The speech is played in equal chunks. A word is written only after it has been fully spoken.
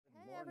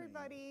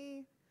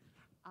everybody.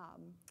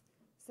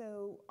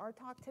 So our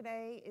talk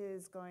today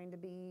is going to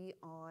be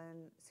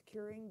on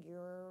securing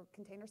your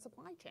container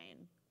supply chain.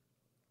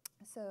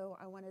 So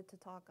I wanted to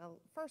talk,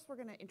 first we're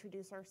going to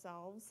introduce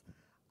ourselves.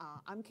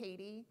 I'm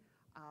Katie,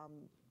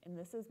 and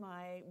this is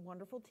my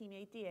wonderful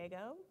teammate,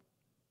 Diego.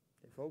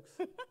 Hey, folks.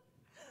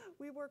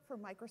 We work for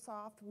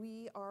Microsoft.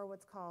 We are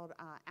what's called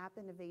App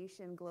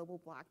Innovation Global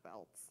Black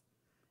Belts.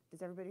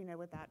 Does everybody know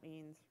what that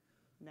means?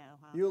 No,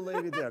 huh? You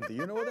lady there, do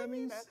you know what that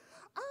means?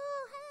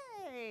 Oh,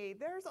 hey,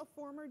 there's a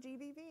former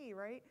GVV,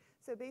 right?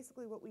 So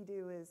basically what we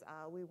do is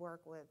we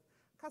work with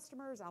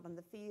customers out in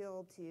the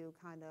field to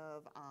kind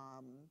of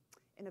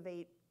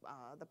innovate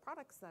the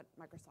products that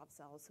Microsoft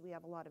sells. So we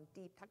have a lot of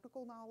deep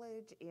technical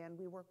knowledge, and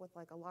we work with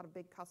like a lot of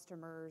big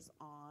customers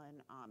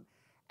on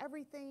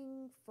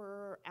everything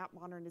for app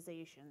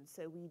modernization.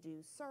 So we do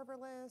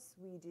serverless,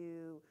 we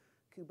do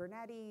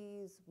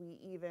Kubernetes, we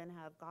even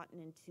have gotten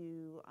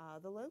into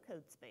the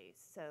low-code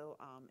space. So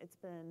it's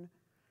been,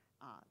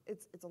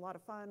 it's a lot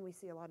of fun. We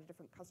see a lot of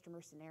different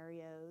customer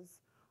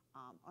scenarios.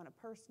 On a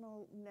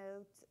personal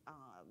note,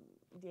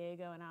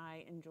 Diego and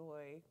I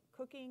enjoy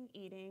cooking,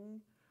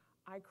 eating.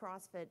 I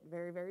CrossFit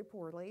very, very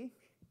poorly.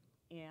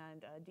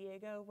 And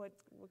Diego, what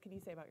can you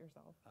say about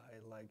yourself?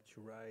 I like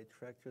to ride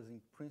tractors in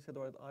Prince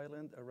Edward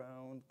Island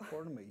around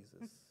corn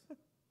mazes,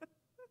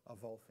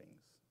 of all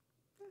things.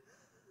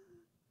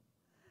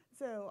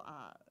 So,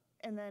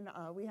 and then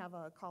we have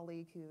a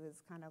colleague who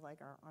is kind of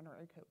like our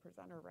honorary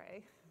co-presenter,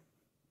 Ray.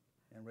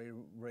 And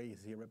Ray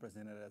is here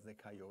represented as the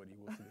coyote.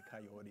 We'll see the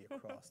coyote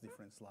across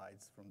different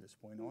slides from this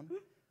point on.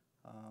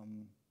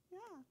 Yeah.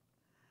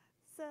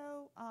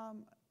 So,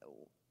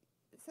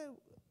 so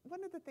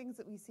one of the things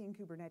that we see in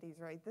Kubernetes,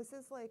 right, this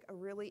is like a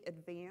really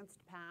advanced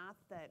path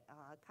that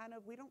kind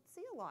of we don't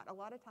see a lot. A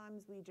lot of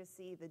times we just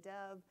see the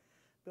dev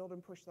build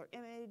and push their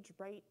image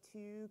right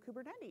to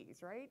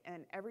Kubernetes, right?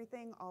 And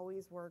everything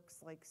always works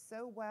like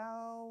so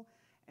well,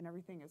 and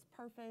everything is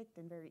perfect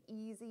and very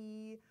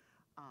easy.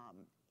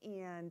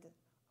 And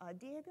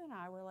Diego and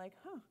I were like,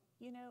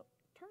 you know,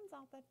 turns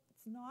out that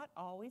it's not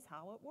always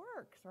how it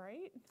works,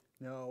 right?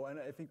 No, and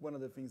I think one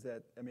of the things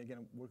that, I mean,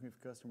 again, working with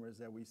customers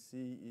that we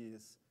see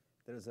is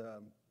there's a,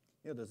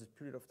 there's this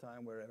period of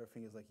time where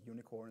everything is like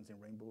unicorns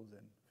and rainbows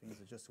and things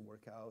that just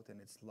work out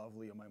and it's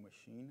lovely on my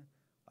machine.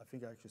 I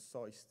think I actually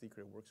saw a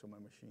sticker that works on my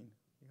machine.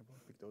 You can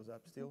probably pick those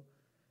up still.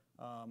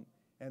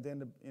 And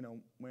then,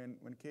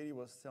 when Katie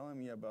was telling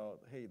me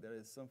about, hey, there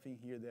is something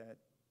here that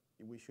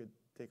we should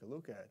take a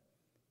look at,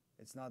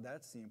 it's not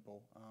that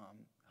simple.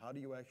 How do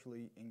you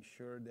actually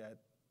ensure that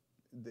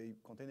the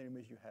container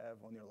image you have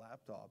on your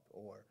laptop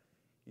or,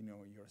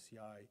 your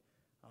CI,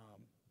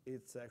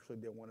 it's actually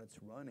the one that's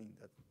running,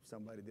 that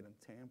somebody didn't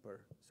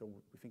tamper. So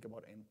we think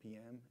about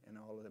NPM and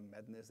all of the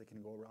madness that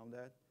can go around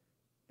that.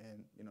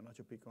 And, not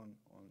to pick on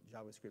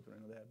JavaScript or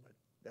any of that, but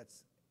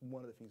that's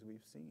one of the things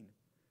we've seen.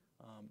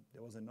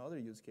 There was another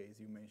use case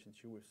you mentioned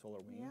too with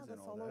SolarWinds and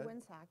all that. Yeah, the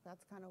SolarWinds hack,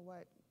 that's kind of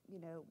what,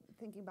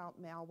 thinking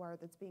about malware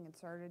that's being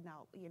inserted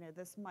now,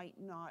 this might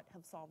not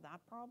have solved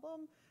that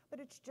problem, but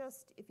it's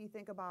just, if you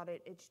think about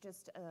it, it's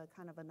just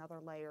kind of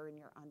another layer in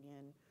your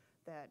onion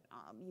that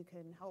you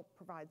can help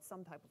provide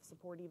some type of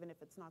support, even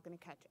if it's not going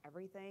to catch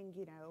everything,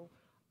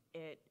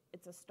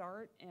 It's a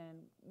start, and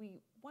we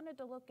wanted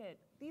to look at,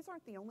 these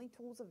aren't the only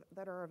tools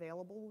that are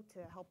available to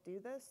help do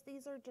this.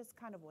 These are just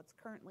kind of what's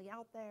currently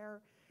out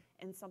there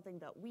and something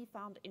that we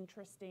found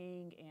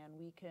interesting, and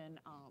we can,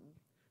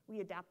 we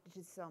adapted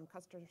to some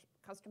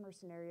customer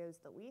scenarios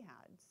that we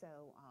had. So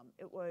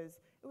it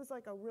was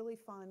like a really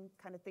fun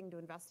kind of thing to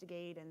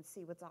investigate and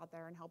see what's out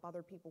there and help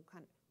other people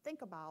kind of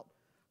think about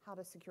how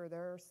to secure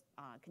their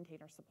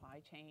container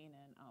supply chain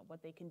and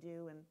what they can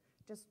do, and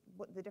just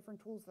what the different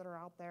tools that are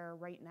out there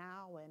right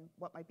now and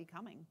what might be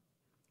coming.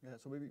 Yeah,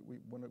 so maybe we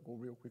want to go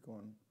real quick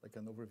on like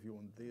an overview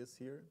on this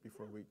here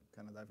before we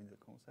kind of dive into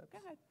the concepts. Go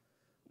ahead.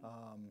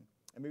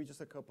 And maybe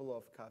just a couple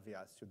of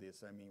caveats to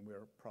this. I mean,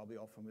 we're probably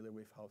all familiar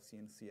with how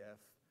CNCF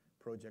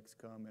projects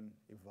come and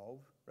evolve,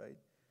 right?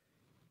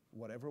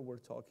 Whatever we're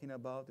talking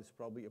about is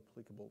probably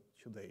applicable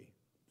today.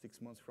 6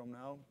 months from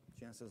now,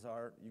 chances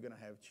are you're going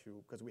to have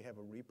to, because we have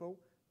a repo,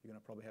 you're going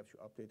to probably have to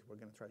update. We're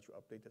going to try to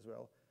update as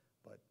well.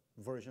 But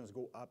versions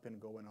go up and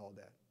go and all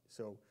that.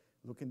 So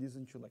looking this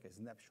into like a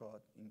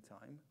snapshot in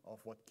time of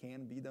what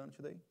can be done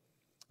today.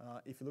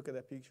 If you look at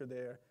that picture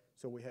there,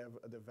 so we have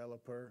a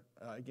developer,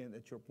 again,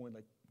 at your point,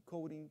 like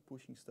coding,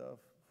 pushing stuff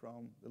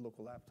from the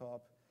local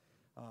laptop,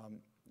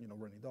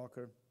 running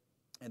Docker.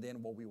 And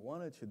then what we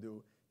wanted to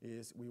do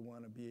is we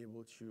want to be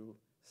able to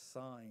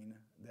sign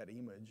that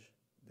image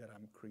that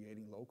I'm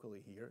creating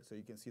locally here. So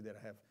you can see that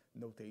I have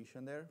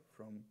notation there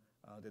from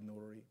the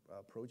Notary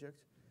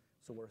project.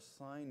 So we're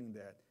signing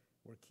that.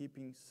 We're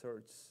keeping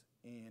certs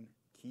in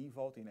Key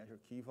Vault, in Azure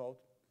Key Vault.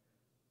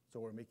 So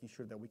we're making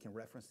sure that we can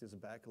reference this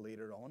back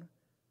later on.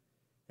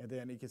 And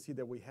then you can see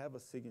that we have a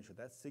signature.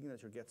 That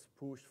signature gets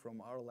pushed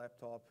from our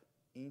laptop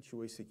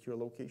into a secure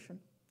location.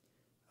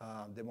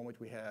 The moment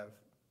we have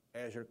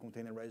Azure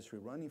Container Registry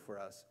running for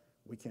us,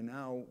 we can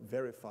now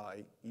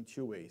verify in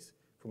two ways.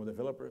 from a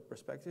developer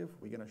perspective,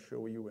 we're going to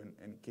show you,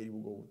 and Katie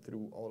will go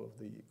through all of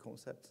the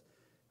concepts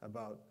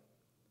about,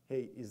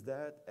 hey, is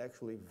that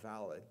actually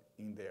valid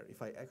in there?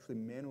 If I actually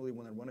manually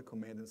want to run a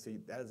command and say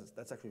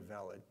that's actually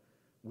valid,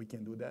 we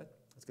can do that.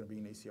 It's going to be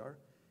in ACR.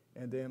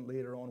 And then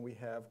later on, we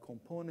have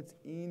components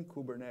in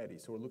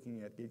Kubernetes. So we're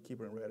looking at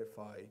Gatekeeper and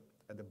Ratify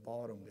at the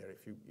bottom there,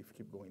 if you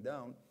keep going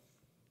down,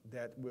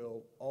 that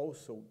will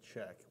also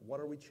check. What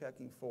are we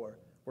checking for?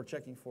 We're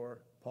checking for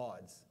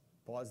pods.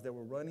 Pods that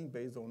we're running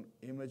based on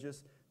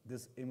images.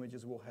 These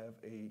images will have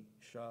a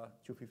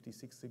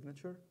SHA-256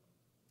 signature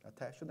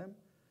attached to them.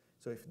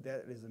 So if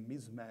that is a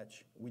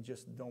mismatch, we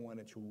just don't want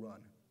it to run.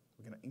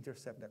 We're going to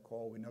intercept that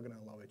call. We're not going to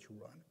allow it to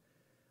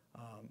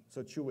run.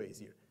 So 2 ways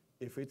here.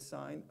 If it's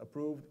signed,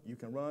 approved, you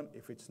can run.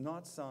 If it's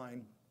not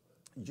signed,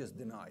 you just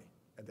deny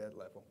at that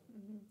level.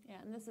 Mm-hmm. Yeah,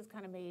 and this has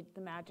kind of made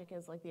the magic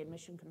is like the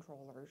admission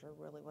controllers are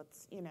really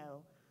what's,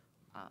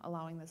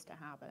 allowing this to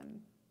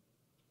happen.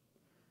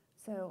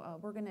 So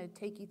we're going to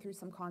take you through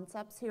some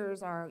concepts.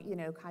 Here's our,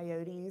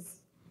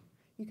 coyotes.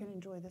 You can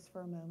enjoy this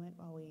for a moment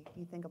while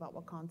you think about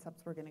what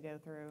concepts we're going to go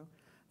through.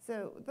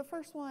 So the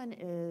first one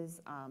is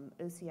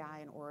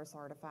OCI and ORIS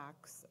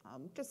artifacts.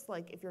 Just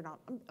like if you're not,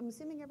 I'm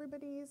assuming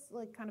everybody's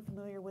like kind of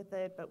familiar with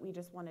it, but we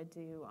just wanted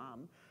to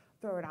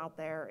throw it out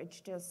there.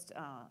 It's just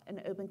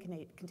an open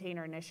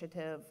container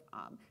initiative,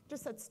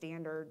 just sets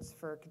standards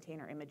for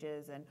container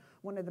images. And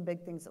one of the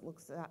big things it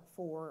looks at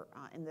for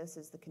in this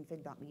is the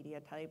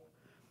config.media type.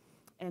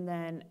 And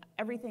then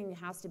everything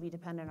has to be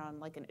dependent on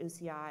like an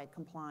OCI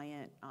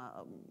compliant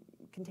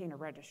container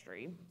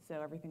registry.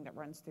 So everything that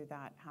runs through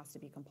that has to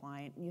be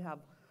compliant. And you have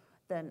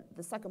then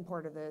the second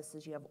part of this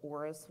is you have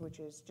ORIS, which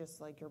is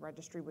just like your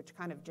registry, which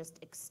kind of just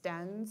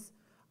extends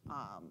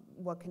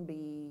what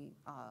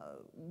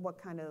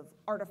kind of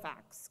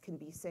artifacts can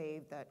be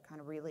saved that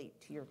kind of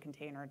relate to your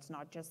container. It's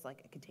not just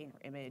like a container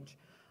image.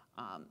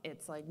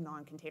 It's like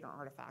non-container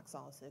artifacts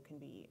also can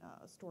be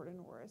stored in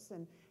ORIS,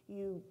 and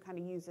you kind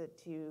of use it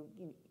to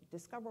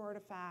discover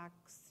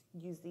artifacts,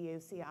 use the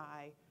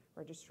OCI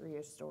registry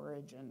as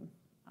storage, and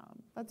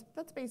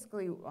that's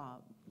basically,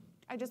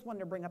 I just wanted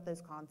to bring up those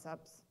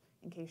concepts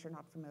in case you're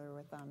not familiar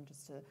with them,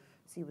 just to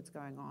see what's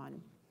going on.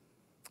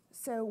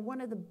 So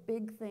one of the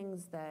big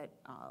things that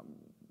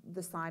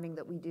the signing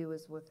that we do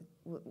is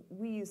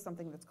we use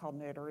something that's called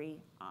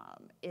Notary.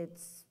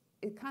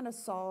 It kind of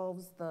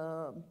solves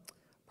the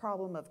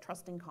problem of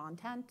trusting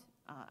content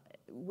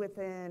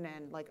within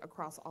and like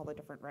across all the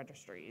different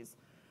registries.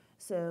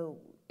 So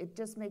it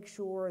just makes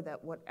sure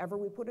that whatever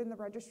we put in the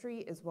registry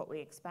is what we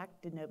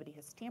expect and nobody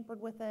has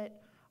tampered with it.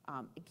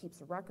 It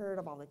keeps a record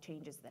of all the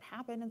changes that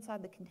happen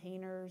inside the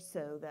containers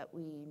so that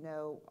we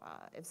know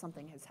if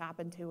something has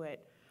happened to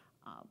it.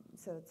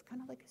 So it's kind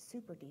of like a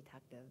super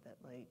detective that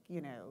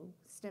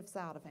sniffs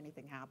out if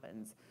anything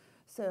happens.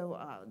 So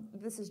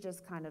this is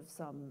just kind of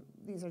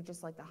these are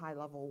just like the high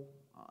level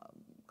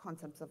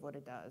concepts of what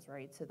it does,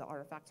 right? So the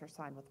artifacts are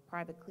signed with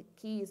private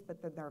keys,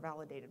 but then they're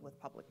validated with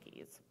public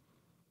keys.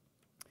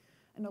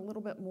 And a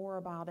little bit more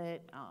about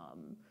it,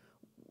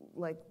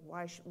 like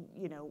why,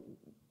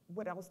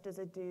 what else does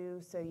it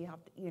do? So you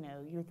have to,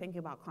 you're thinking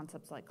about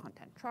concepts like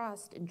content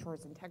trust,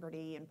 ensures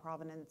integrity and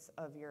provenance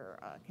of your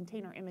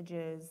container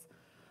images.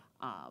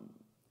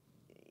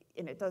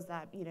 And it does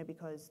that,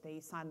 because they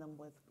sign them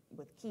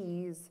with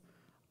keys.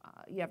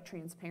 You have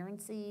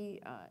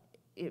transparency.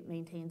 It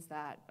maintains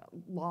that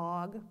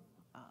log,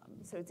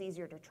 so it's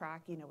easier to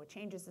track, what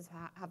changes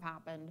have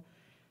happened.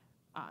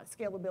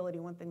 Scalability,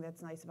 one thing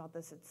that's nice about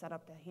this, it's set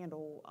up to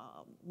handle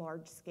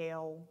large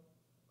scale.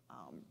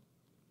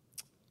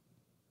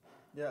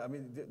 Yeah, I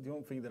mean, the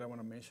only thing that I want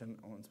to mention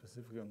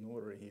specifically on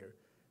Notary here,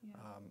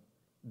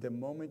 the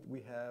moment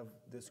we have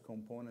these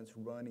components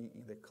running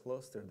in the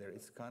cluster there,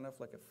 it's kind of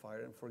like a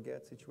fire and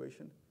forget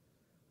situation.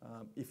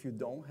 If you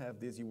don't have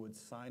this, you would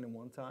sign in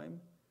one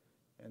time,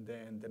 and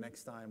then the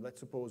next time, let's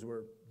suppose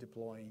we're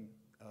deploying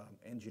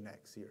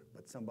Nginx here,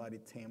 but somebody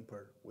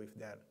tampered with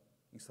that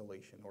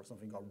installation or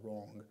something got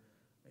wrong,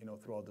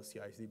 throughout the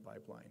CI/CD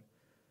pipeline.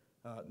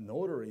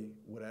 Notary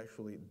would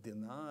actually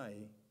deny,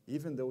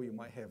 even though you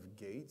might have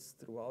gates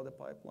throughout the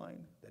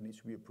pipeline that needs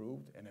to be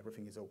approved and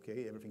everything is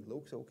okay, everything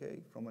looks okay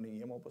from an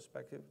EMO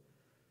perspective,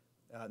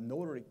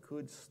 Notary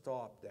could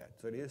stop that.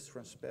 So it is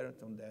transparent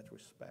on that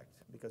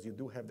respect because you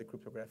do have the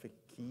cryptographic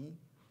key.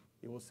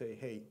 It will say,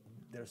 hey,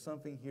 there's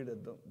something here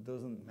that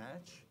doesn't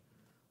match,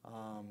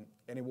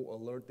 and it will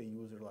alert the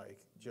user like,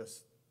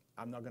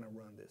 I'm not gonna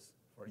run this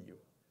for you,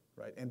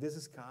 right? And this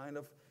is kind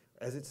of,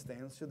 as it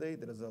stands today,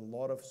 there is a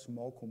lot of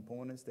small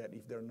components that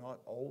if they're not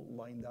all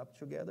lined up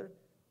together,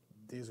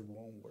 this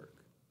won't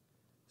work.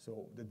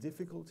 So the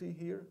difficulty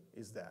here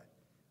is that.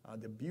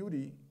 The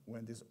beauty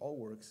when this all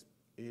works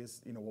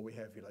is, what we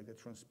have here, like the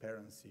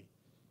transparency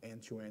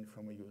end-to-end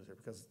from a user.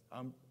 Because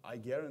I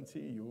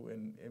guarantee you,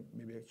 and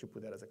maybe I should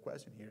put that as a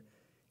question here,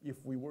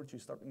 if we were to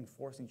start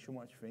enforcing too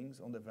much things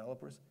on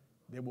developers,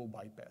 they will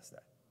bypass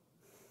that.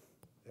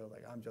 They're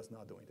like, I'm just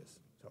not doing this.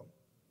 So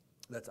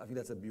I think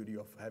that's the beauty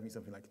of having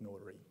something like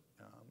Notary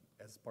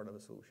as part of the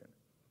solution.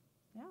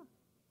 Yeah.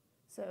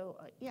 So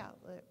yeah,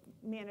 it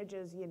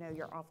manages,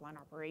 your offline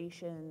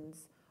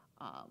operations.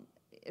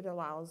 It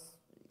allows,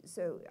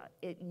 so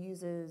it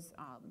uses,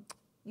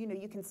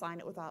 you can sign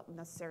it without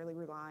necessarily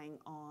relying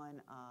on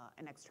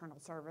an external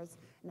service.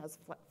 And has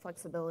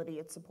flexibility.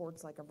 It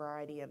supports like a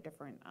variety of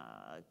different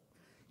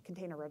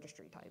container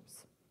registry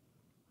types.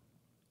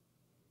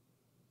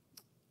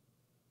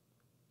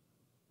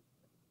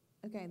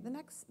 Okay,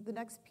 the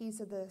next piece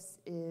of this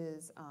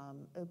is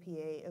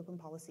OPA, Open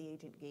Policy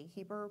Agent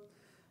Gatekeeper.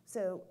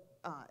 So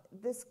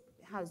this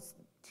has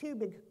two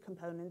big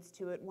components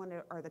to it. One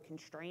are the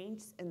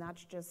constraints, and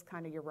that's just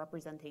kind of your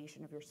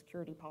representation of your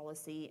security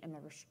policy and the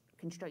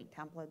constraint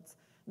templates.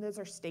 And those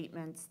are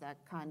statements that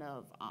kind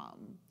of,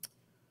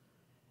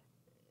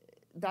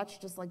 that's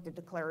just like the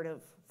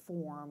declarative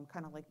form,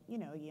 kind of like, a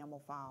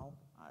YAML file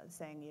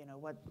saying,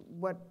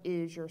 what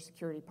is your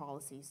security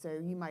policy. So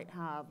you might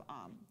have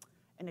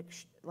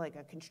like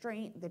a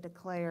constraint that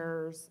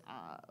declares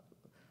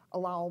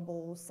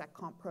allowable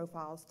seccomp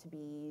profiles to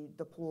be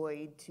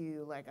deployed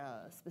to like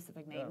a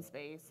specific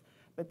namespace.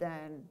 But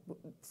then,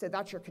 so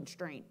that's your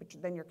constraint, but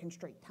then your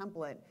constraint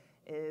template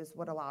is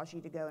what allows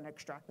you to go and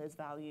extract those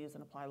values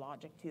and apply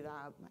logic to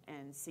that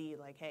and see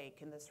like, hey,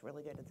 can this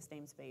really go to this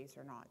namespace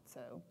or not?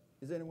 So,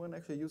 is anyone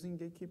actually using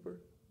Gatekeeper?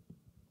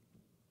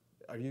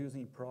 Are you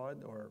using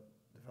prod or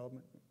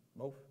development?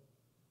 Both?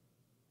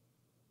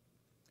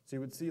 So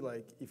you would see,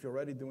 like, if you're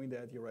already doing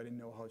that, you already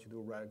know how to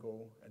do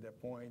Rego at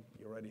that point.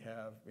 You already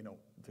have,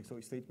 so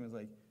statements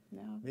like,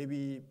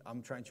 maybe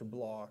I'm trying to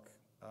block,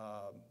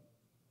 I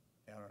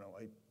don't know,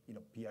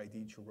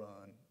 PID to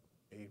run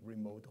a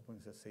remote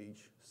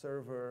OpenSSH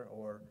server,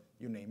 or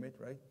you name it,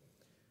 right?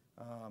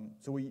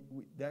 So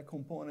that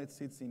component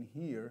sits in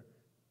here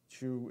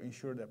to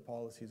ensure that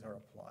policies are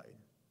applied.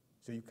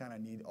 So you kind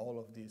of need all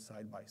of these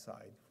side by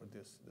side for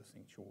this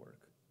thing to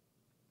work.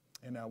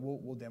 And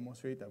we'll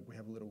demonstrate that. We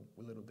have a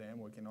little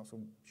demo. We can also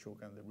show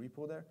kind of the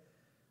repo there.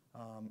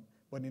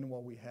 But then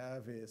what we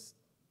have is,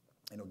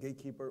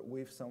 Gatekeeper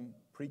with some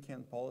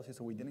pre-canned policies.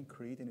 So we didn't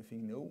create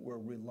anything new. We're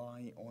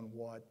relying on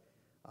what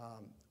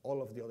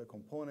all of the other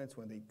components,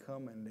 when they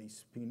come and they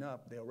spin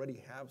up, they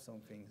already have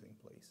some things in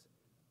place.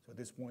 So at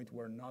this point,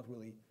 we're not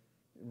really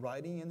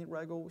writing any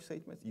Rego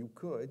statements. You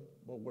could,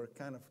 but we're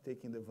kind of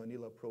taking the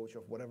vanilla approach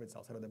of whatever it's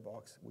outside of the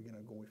box, we're going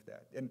to go with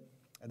that. And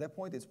at that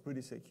point, it's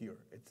pretty secure.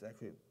 It's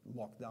actually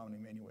locked down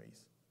in many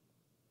ways.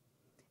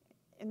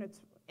 And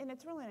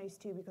it's really nice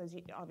too, because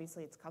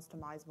obviously it's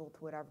customizable to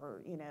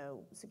whatever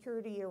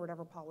security or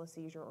whatever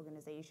policies your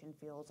organization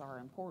feels are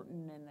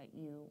important, and that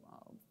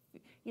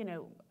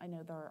I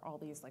know there are all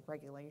these like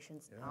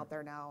regulations out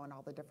there now and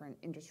all the different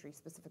industry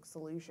specific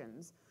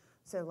solutions.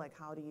 So like,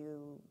 how do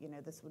you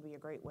this would be a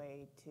great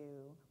way to,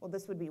 well,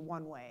 this would be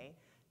one way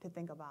to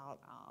think about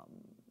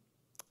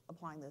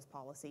applying those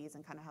policies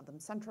and kind of have them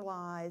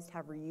centralized,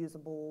 have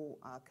reusable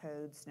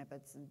code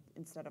snippets,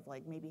 instead of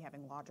like maybe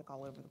having logic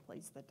all over the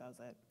place that does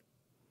it.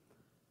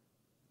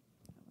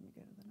 Let me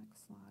go to the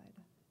next slide.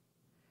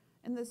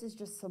 And this is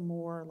just some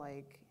more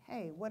like,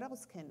 hey, what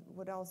else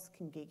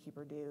can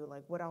Gatekeeper do?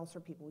 Like, what else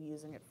are people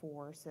using it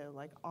for? So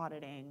like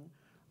auditing.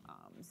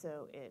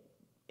 So it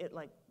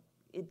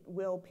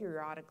will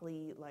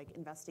periodically like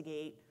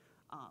investigate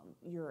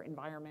your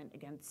environment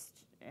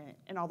against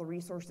and all the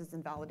resources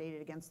invalidated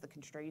against the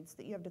constraints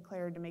that you have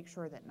declared, to make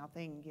sure that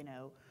nothing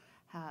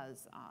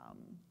has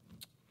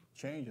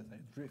changes,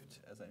 drift,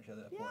 as I said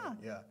at that point.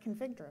 Yeah,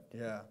 config drift.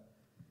 Yeah.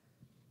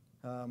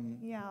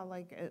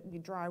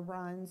 Like dry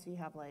runs. You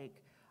have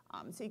like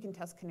so you can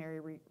test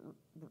canary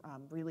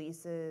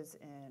releases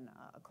in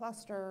a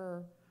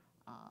cluster,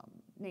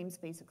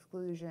 namespace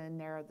exclusion,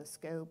 narrow the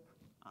scope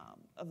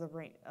of the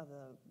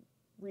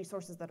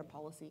resources that a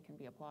policy can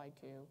be applied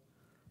to.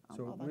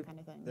 So all that kind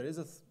of thing. There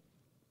is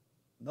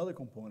another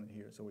component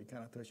here, so we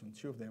kind of touched on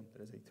two of them.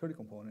 There's a third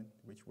component,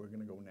 which we're going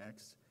to go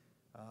next,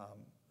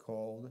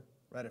 called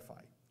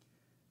Ratify.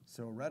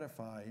 So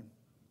Ratify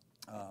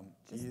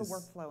is the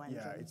workflow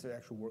engine. Yeah, it's an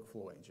actual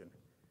workflow engine.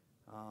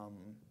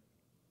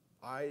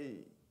 I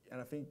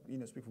think,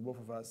 speak for both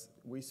of us,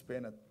 we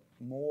spend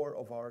more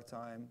of our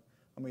time,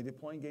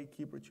 deploying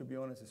Gatekeeper, to be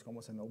honest, is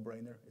almost a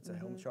no-brainer. It's a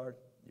Helm chart.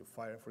 You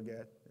fire and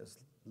forget. There's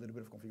a little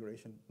bit of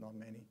configuration, not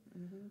many.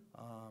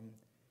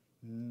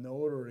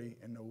 Notary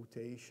and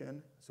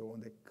notation. So on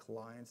the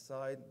client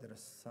side, there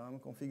is some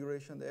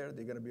configuration there.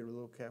 They got to be a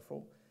little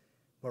careful.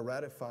 But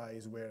Ratify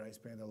is where I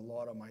spend a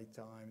lot of my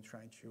time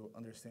trying to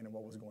understand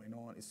what was going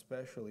on,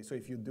 especially. So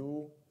if you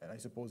do, and I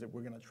suppose that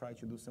we're going to try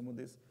to do some of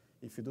this,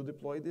 if you do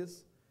deploy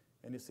this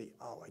and you say,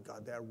 oh, I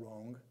got that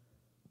wrong,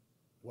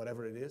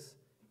 whatever it is,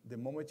 the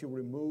moment you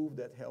remove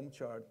that Helm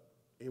chart,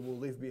 it will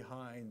leave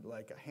behind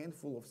like a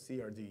handful of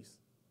CRDs,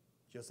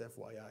 just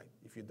FYI.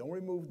 If you don't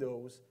remove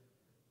those,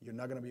 you're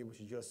not going to be able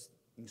to just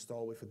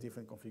install with a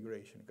different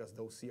configuration, because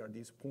those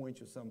CRDs point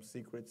to some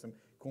secrets, some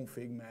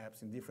config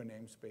maps in different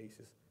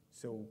namespaces.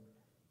 So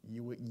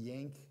you would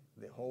yank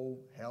the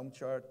whole Helm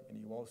chart,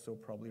 and you also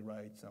probably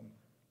write some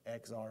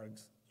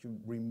xargs to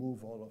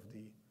remove all of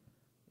the,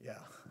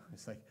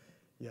 it's like,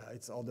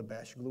 it's all the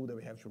bash glue that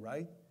we have to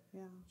write.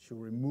 Yeah. to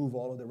remove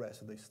all of the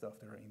rest of the stuff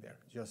that are in there,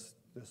 just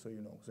so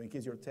you know. So in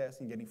case you're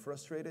testing, getting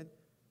frustrated,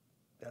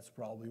 that's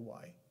probably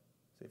why.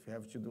 So if you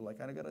have to do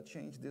like, I gotta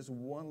change this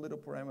one little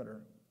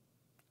parameter,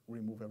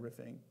 remove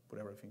everything, put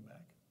everything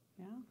back.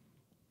 Yeah.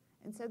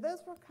 And so those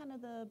were kind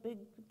of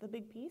the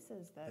big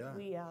pieces that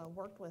we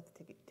worked with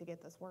to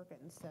get this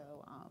working. So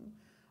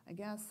I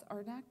guess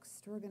our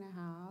next, we're gonna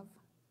have,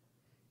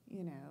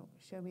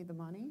 show me the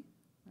money,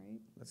 right?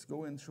 Let's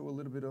go and show a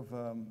little bit of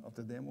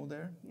the demo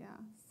there. Yeah,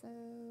 so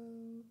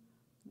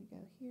let me go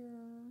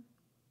here.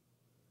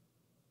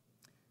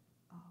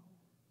 Oh,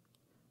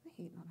 I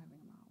hate not having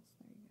a mouse.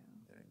 There you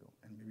go. There you go.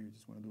 And maybe you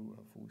just want to do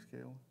a full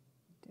scale.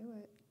 Do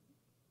it.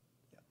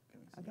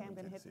 Yeah. Okay, I'm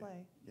going to hit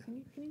play. Yeah. Can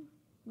you see?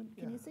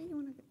 You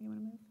want to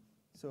move?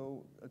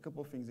 So a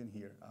couple of things in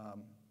here.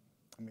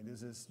 I mean,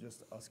 this is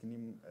just a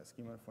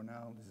schema for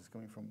now. This is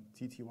coming from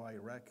TTY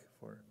rec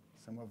for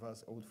some of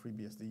us old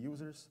FreeBSD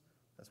users.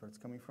 That's where it's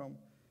coming from.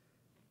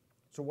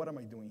 So what am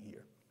I doing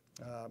here?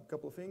 A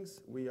couple of things.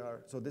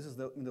 So this is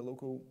in the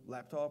local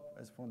laptop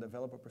as from the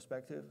developer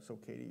perspective. So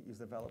Katie is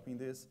developing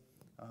this.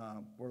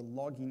 We're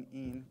logging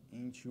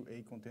into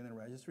a container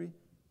registry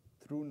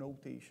through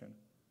notation.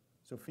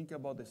 So think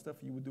about the stuff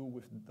you would do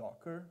with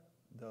Docker,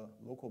 the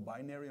local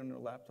binary on your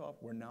laptop.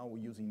 We're now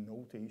using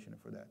notation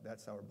for that.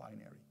 That's our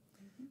binary.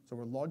 Mm-hmm. So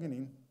we're logging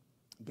in,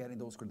 getting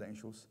those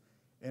credentials.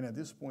 And at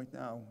this point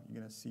now, you're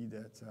going to see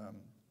that,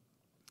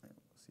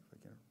 let's see if I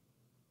can,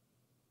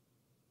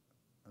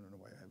 I don't know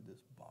why I have this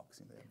box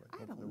in there, but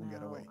hopefully we'll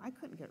get away. I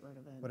couldn't get rid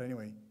of it. But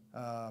anyway,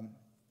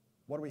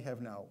 what do we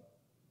have now?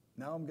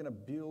 Now I'm going to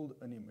build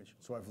an image.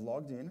 So I've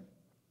logged in.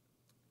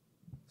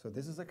 So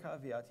this is a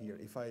caveat here.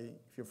 If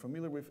you're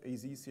familiar with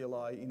AZ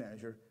CLI in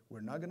Azure,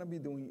 we're not going to be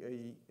doing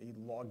a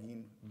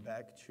login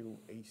back to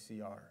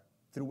ACR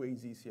through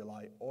AZ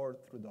CLI or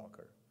through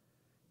Docker.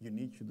 You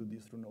need to do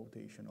this through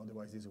notation,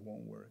 otherwise this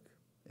won't work.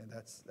 And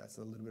that's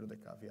a little bit of the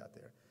caveat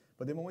there.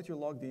 But the moment you're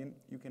logged in,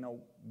 you can now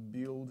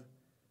build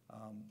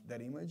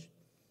that image.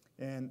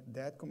 And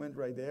that command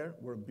right there,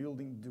 we're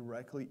building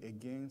directly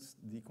against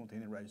the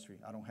container registry.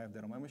 I don't have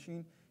that on my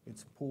machine.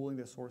 It's pulling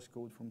the source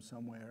code from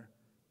somewhere,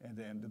 and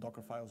then the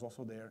Docker file is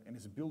also there, and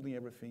it's building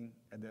everything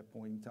at that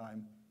point in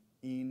time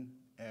in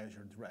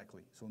Azure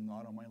directly, so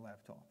not on my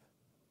laptop.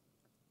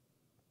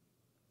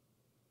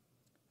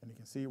 And you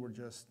can see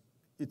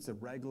it's a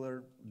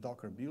regular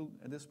Docker build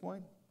at this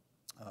point,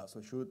 so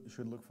it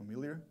should look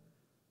familiar.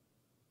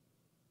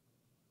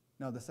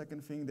 Now, the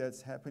second thing that's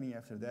happening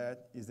after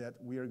that is that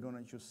we are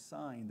going to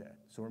sign that.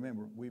 So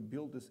remember, we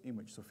built this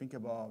image. So think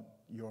about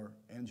your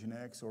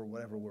Nginx or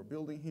whatever we're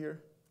building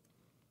here.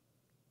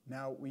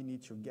 Now we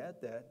need to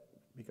get that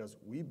because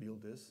we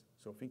built this.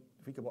 So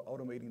think about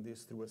automating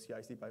this through a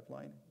CI/CD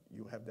pipeline.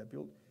 You have that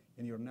built,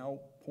 and you're now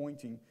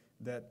pointing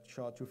that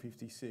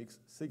SHA-256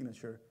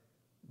 signature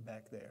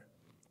back there.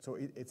 So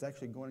it's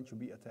actually going to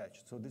be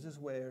attached. So this is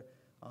where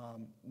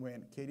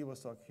when Katie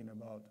was talking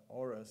about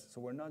auras, so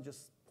we're not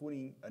just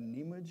putting an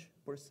image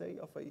per se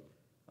of a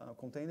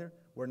container,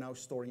 we're now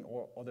storing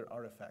all other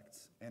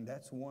artifacts, and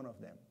that's one of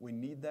them. We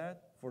need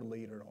that for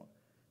later on.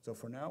 So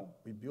for now,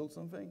 we build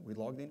something, we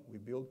logged in, we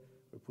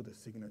put a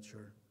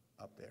signature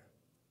up there.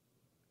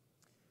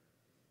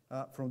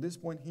 From this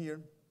point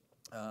here,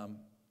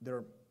 there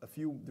are a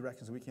few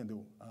directions we can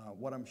do.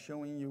 What I'm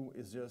showing you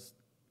is just,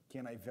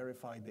 can I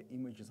verify the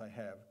images I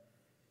have?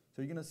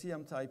 So you're going to see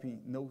I'm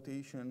typing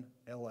notation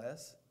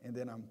ls, and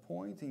then I'm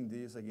pointing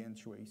this again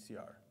to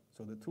ACR.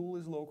 So the tool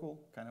is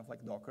local, kind of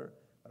like Docker,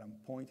 but I'm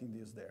pointing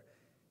this there.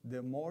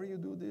 The more you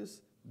do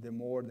this, the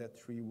more that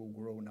tree will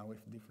grow now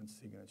with different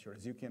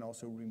signatures. You can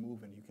also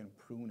remove and you can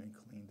prune and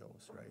clean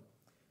those, right?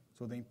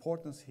 So the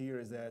importance here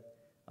is that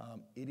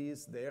it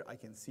is there. I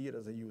can see it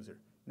as a user.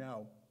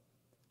 Now,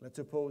 let's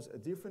suppose a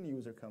different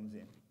user comes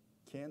in.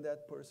 Can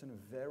that person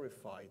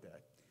verify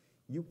that?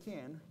 You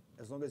can,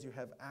 as long as you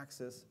have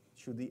access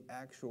to the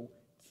actual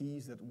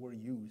keys that were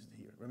used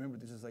here. Remember,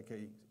 this is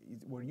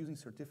we're using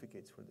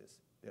certificates for this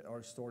that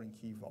are stored in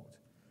Key Vault.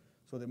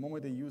 So the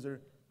moment the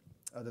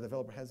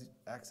developer has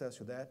access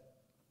to that,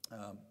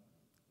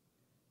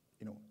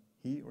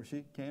 he or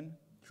she can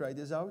try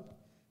this out.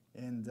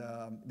 And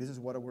this is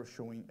what we're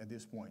showing at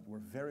this point. We're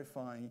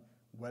verifying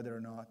whether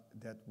or not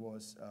that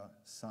was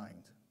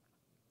signed.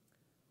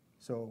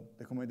 So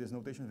the command is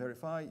notation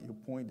verify. You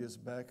point this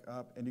back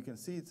up, and you can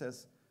see it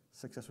says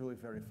successfully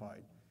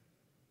verified.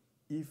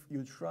 If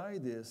you try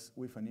this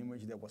with an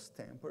image that was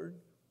tampered,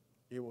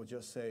 it will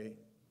just say,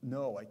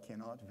 no, I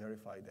cannot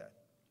verify that.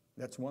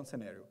 That's one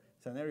scenario.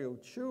 Scenario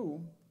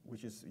two,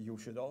 which is you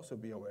should also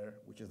be aware,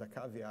 which is the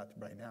caveat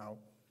right now,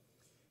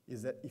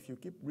 is that if you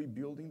keep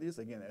rebuilding this,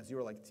 again, as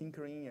you're like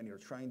tinkering and you're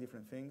trying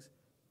different things,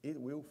 it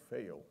will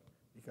fail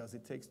because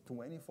it takes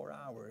 24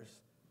 hours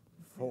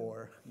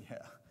for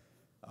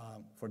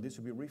this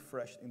to be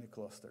refreshed in the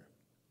cluster.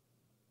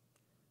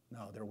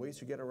 Now, there are ways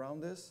to get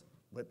around this,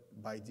 but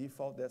by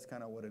default, that's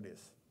kind of what it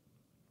is.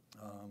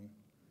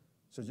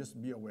 So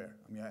just be aware.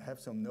 I mean, I have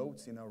some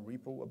notes in our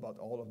repo about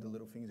all of the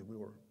little things that we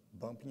were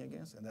bumping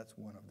against, and that's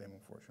one of them,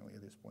 unfortunately,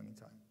 at this point in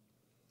time.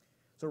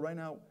 So right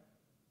now,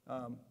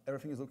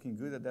 Everything is looking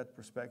good at that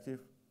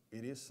perspective.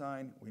 It is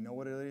signed, we know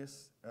what it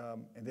is.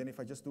 And then if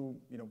I just do,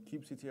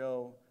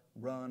 kubectl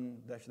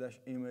run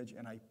 -- image,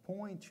 and I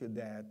point to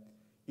that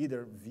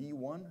either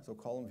V1, so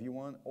column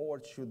V1, or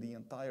to the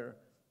entire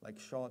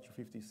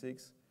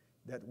SHA-256,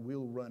 that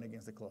will run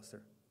against the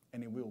cluster,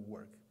 and it will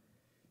work.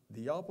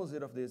 The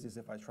opposite of this is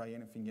if I try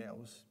anything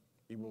else,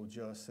 it will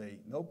just say,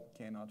 nope,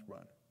 cannot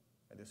run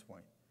at this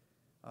point.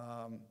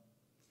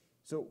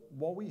 So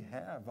what we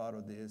have out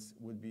of this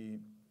would be,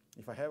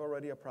 if I have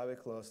already a private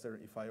cluster,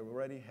 if I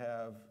already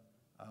have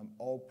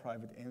all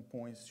private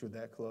endpoints to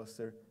that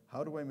cluster,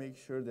 how do I make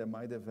sure that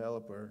my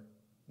developer,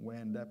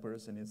 when that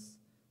person is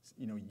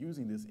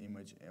using this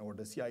image, or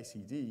the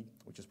CI/CD,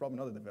 which is probably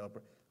not the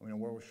developer,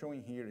 what we're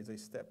showing here is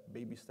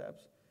baby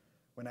steps.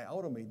 When I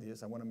automate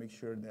this, I want to make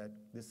sure that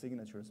the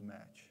signatures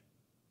match,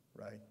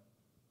 right?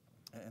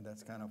 And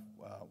that's kind of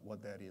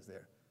what that is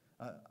there.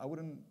 I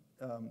wouldn't,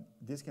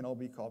 this can all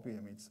be copied,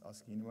 it's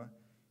Askinima,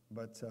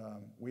 but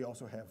we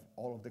also have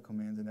all of the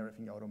commands and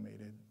everything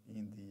automated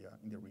in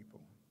the repo.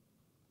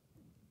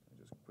 I'll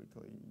just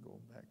quickly go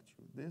back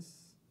to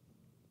this.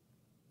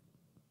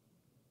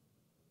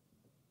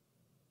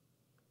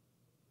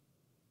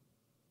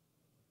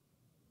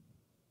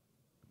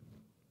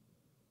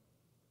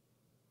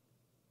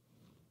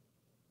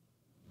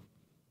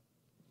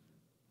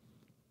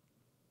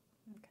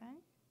 Okay,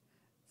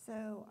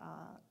 so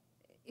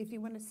if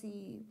you want to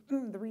see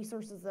the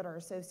resources that are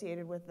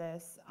associated with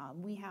this,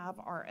 we have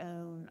our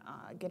own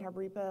GitHub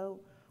repo.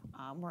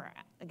 We're,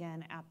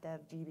 again,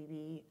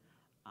 app-dev-gbb.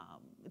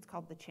 It's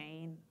called The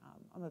Chain.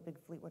 I'm a big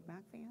Fleetwood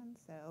Mac fan,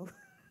 so.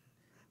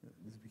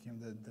 This became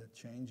the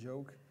chain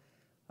joke.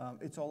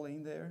 It's all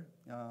in there.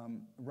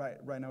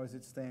 Right now as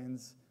it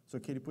stands, so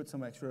Katie put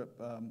some extra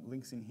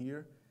links in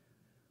here.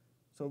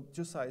 So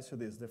 2 sides to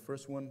this. The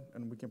first one,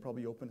 and we can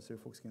probably open it so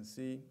folks can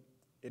see,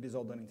 it is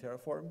all done in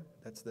Terraform.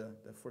 That's the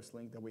first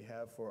link that we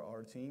have for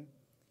our team.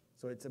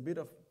 So it's a bit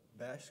of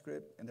bash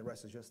script, and the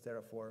rest is just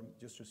Terraform,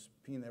 just to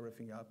spin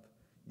everything up.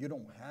 You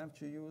don't have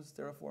to use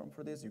Terraform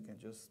for this. You can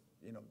just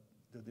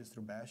do this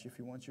through bash if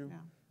you want to.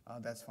 Yeah.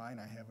 That's fine.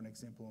 I have an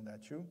example on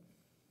that too.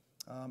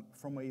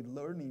 From a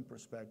learning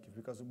perspective,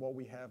 because what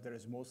we have there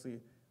is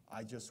mostly,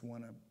 I just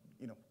want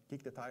to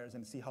kick the tires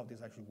and see how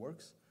this actually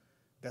works.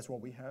 That's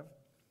what we have.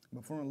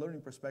 But from a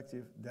learning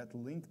perspective, that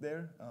link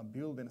there,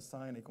 build and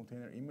assign a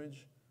container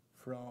image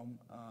from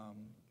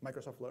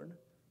Microsoft Learn,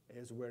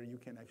 is where you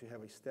can actually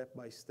have a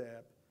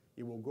step-by-step.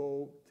 It will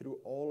go through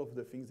all of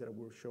the things that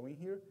we're showing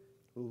here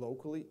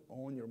locally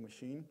on your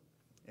machine.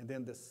 And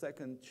then the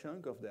second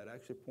chunk of that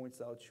actually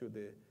points out to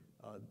the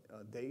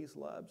Days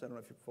Labs. I don't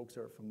know if you folks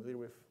are familiar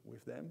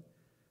with them,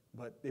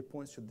 but it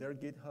points to their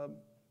GitHub,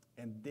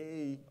 and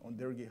they, on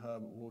their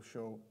GitHub, will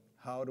show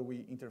how do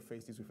we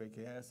interface this with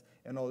AKS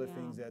and all the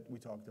things that we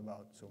talked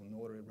about. So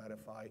Notary,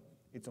 Ratify,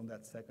 it's on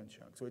that second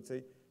chunk. So it's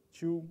a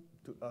two-side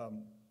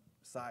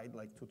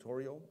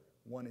tutorial.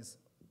 One is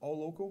all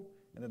local,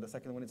 and then the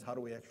second one is how do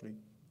we actually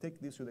take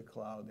this to the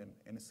cloud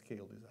and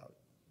scale this out.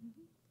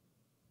 Mm-hmm.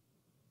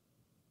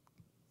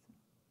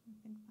 So I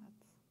think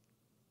that's.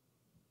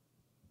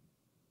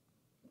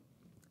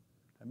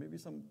 And maybe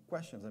some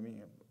questions. I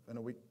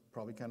know we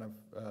probably kind of,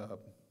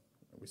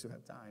 we still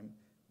have time.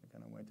 We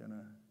kind of went in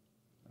a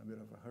bit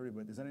of a hurry,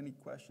 but is there any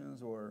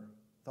questions or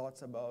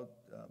thoughts about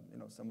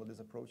some of these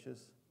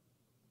approaches?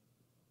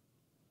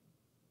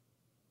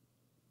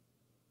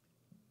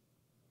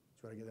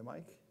 Should I get the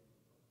mic?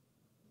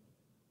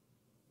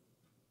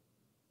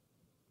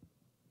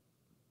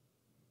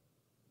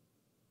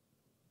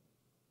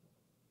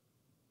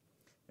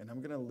 And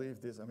I'm going to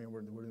leave this,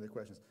 we're doing the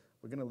questions.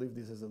 We're going to leave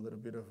this as a little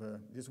bit of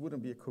this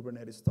wouldn't be a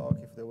Kubernetes talk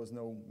if there was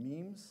no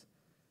memes.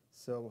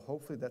 So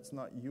hopefully that's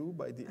not you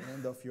by the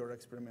end of your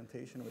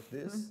experimentation with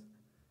this.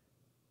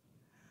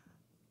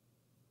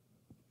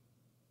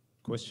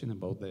 Question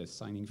about the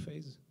signing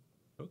phase.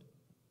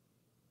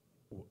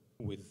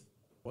 With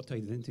what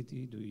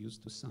identity do you use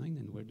to sign,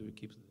 and where do you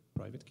keep the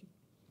private key?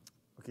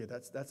 Okay,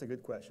 that's a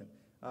good question.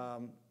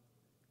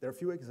 There are a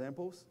few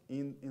examples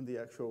in the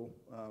actual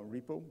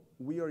repo.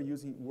 We are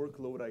using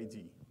workload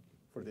ID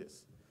for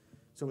this.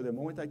 So the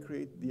moment I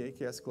create the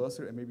AKS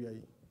cluster, and maybe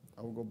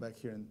I will go back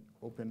here and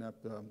open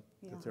up the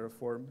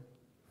Terraform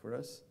for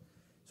us.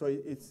 So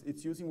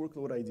it's using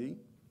workload ID.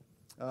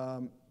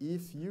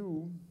 It's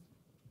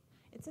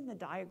in the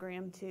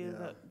diagram too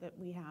that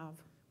we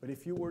have. But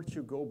if you were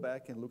to go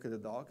back and look at the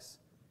docs,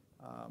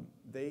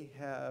 they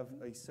have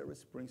a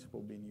service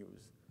principal being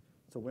used.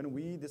 So when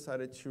we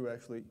decided to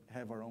actually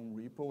have our own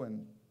repo,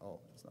 and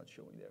it's not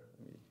showing there.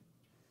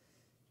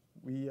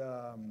 Maybe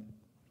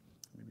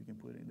we can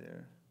put it in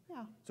there.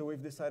 Yeah. So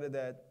we've decided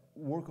that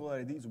workload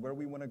ID is where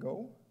we want to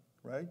go,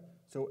 right?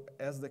 So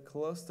as the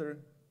cluster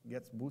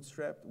gets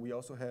bootstrapped, we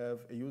also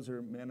have a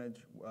user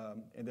manage,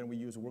 and then we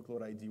use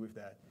workload ID with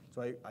that.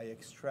 So I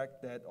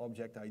extract that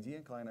object ID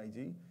and client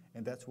ID,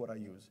 and that's what I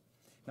use.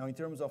 Now, in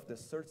terms of the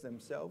certs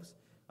themselves,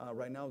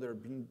 right now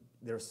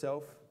they're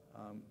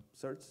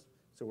self-certs.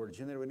 So we're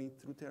generating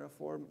through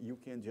Terraform. You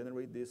can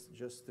generate this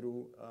just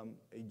through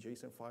a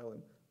JSON file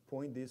and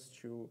point this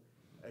to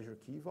Azure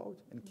Key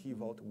Vault, and Key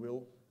Vault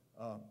will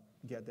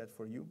get that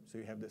for you. So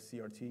you have the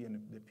CRT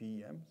and the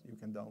PEM, you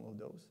can download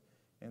those.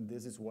 And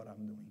this is what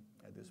I'm doing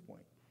at this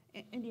point.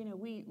 And you know,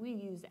 we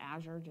use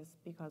Azure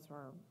just because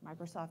we're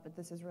Microsoft, but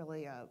this is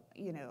really a,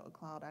 you know, a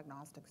cloud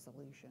agnostic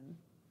solution.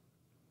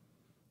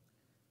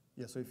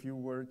 Yeah, so if you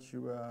were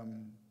to,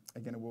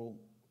 again, we'll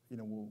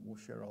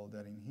share all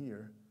that in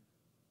here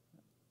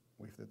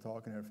with the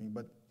talk and everything,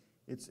 but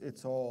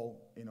it's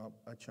all, you know,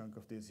 a chunk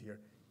of this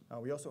here.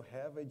 We also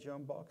have a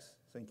jump box,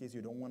 so in case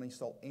you don't want to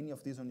install any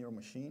of these on your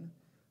machine,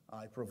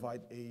 I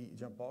provide a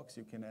jump box.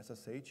 You can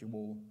SSH, it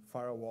will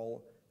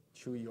firewall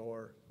to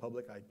your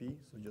public IP,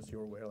 so just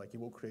you're aware, like it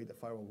will create a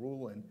firewall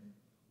rule and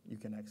you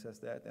can access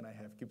that. And I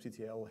have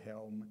kubectl,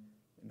 Helm,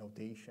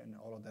 notation,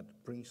 all of that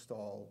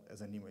pre-installed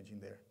as an image in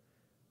there.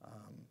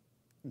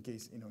 In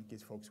case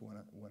folks want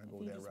to go that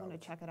route. If you just want to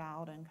check it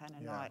out and kind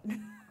of not.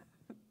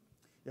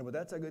 Yeah, but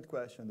that's a good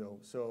question though.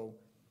 So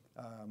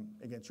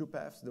again, two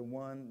paths. The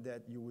one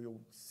that you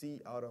will see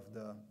out of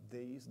the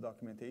days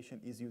documentation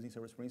is using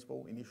Service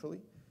Principal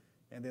initially.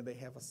 And then they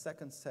have a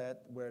second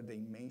set where they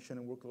mention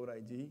a workload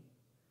ID.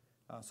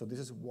 So this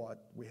is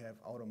what we have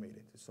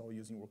automated. It's all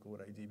using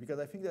workload ID. Because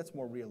I think that's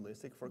more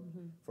realistic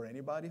for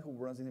anybody who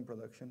runs it in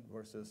production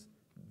versus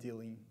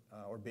dealing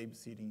or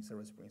babysitting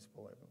Service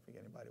Principal. I don't think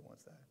anybody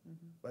wants that.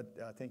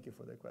 But thank you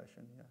for the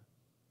question,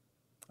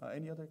 yeah.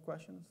 Any other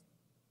questions?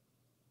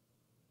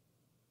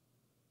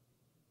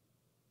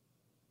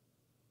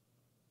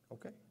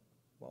 Okay,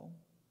 well,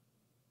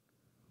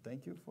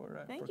 thank you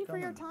for Thank you for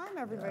your time,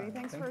 everybody. Yeah,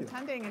 Thanks thank for you.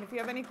 attending. And if you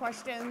have any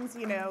questions,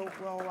 you know,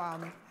 we'll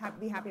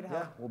be happy to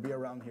help. Yeah, we'll be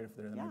around here if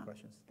there are any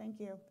questions. Thank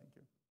you. Thank you.